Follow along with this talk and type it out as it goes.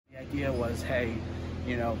idea was, hey,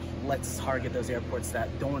 you know, let's target those airports that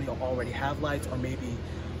don't already have lights, or maybe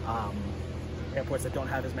airports that don't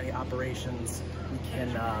have as many operations. We can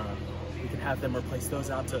have them replace those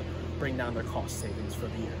out to bring down their cost savings for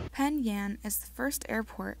the year. Penn Yan is the first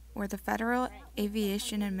airport where the Federal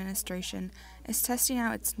Aviation Administration is testing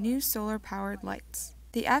out its new solar-powered lights.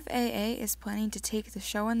 The FAA is planning to take the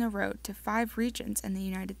show on the road to 5 regions in the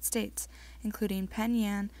United States, including Penn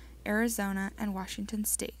Yan, Arizona, and Washington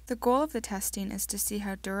State. The goal of the testing is to see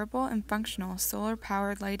how durable and functional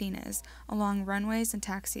solar-powered lighting is along runways and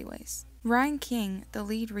taxiways. Ryan King, the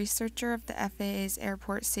lead researcher of the FAA's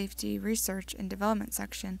Airport Safety Research and Development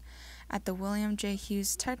Section at the William J.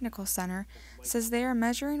 Hughes Technical Center, says they are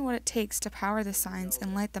measuring what it takes to power the signs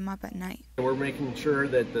and light them up at night. We're making sure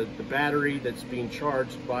that the battery that's being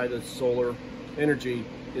charged by the solar energy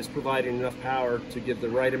is providing enough power to give the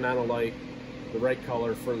right amount of light, the right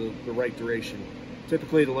color for the right duration.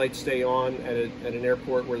 Typically the lights stay on at an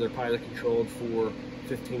airport where they're pilot controlled for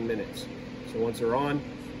 15 minutes. So once they're on,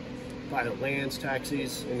 pilot lands,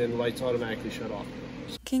 taxis, and then the lights automatically shut off.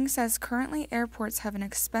 King says currently airports have an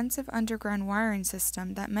expensive underground wiring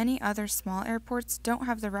system that many other small airports don't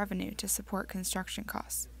have the revenue to support construction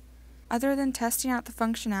costs. Other than testing out the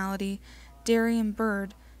functionality, Darian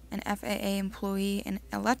Bird, an FAA employee and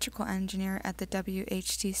electrical engineer at the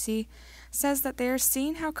WHTC, says that they are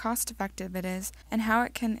seeing how cost-effective it is and how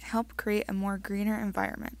it can help create a more greener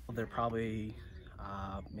environment. They're probably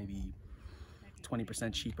maybe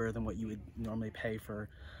 20% cheaper than what you would normally pay for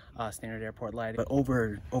standard airport lighting. But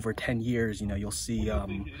over 10 years, you know, you'll see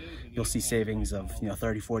savings of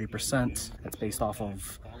 30-40%. That's based off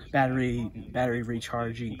of battery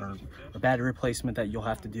recharging or battery replacement that you'll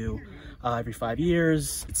have to do every 5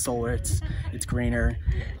 years. It's solar, it's greener.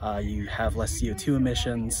 You have less CO2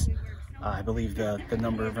 emissions. I believe the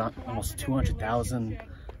number of almost 200,000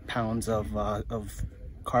 pounds of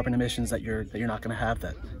carbon emissions that you're not going to have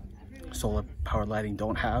that solar powered lighting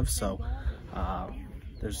don't have. So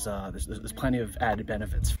there's plenty of added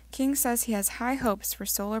benefits. King says he has high hopes for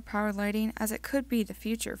solar powered lighting, as it could be the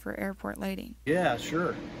future for airport lighting. Yeah,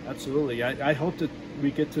 sure, absolutely. I hope that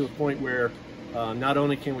we get to a point where not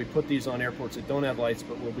only can we put these on airports that don't have lights,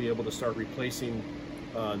 but we'll be able to start replacing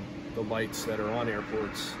the lights that are on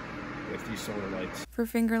airports with these solar lights. For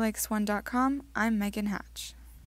FingerLakes1.com, I'm Megan Hatch.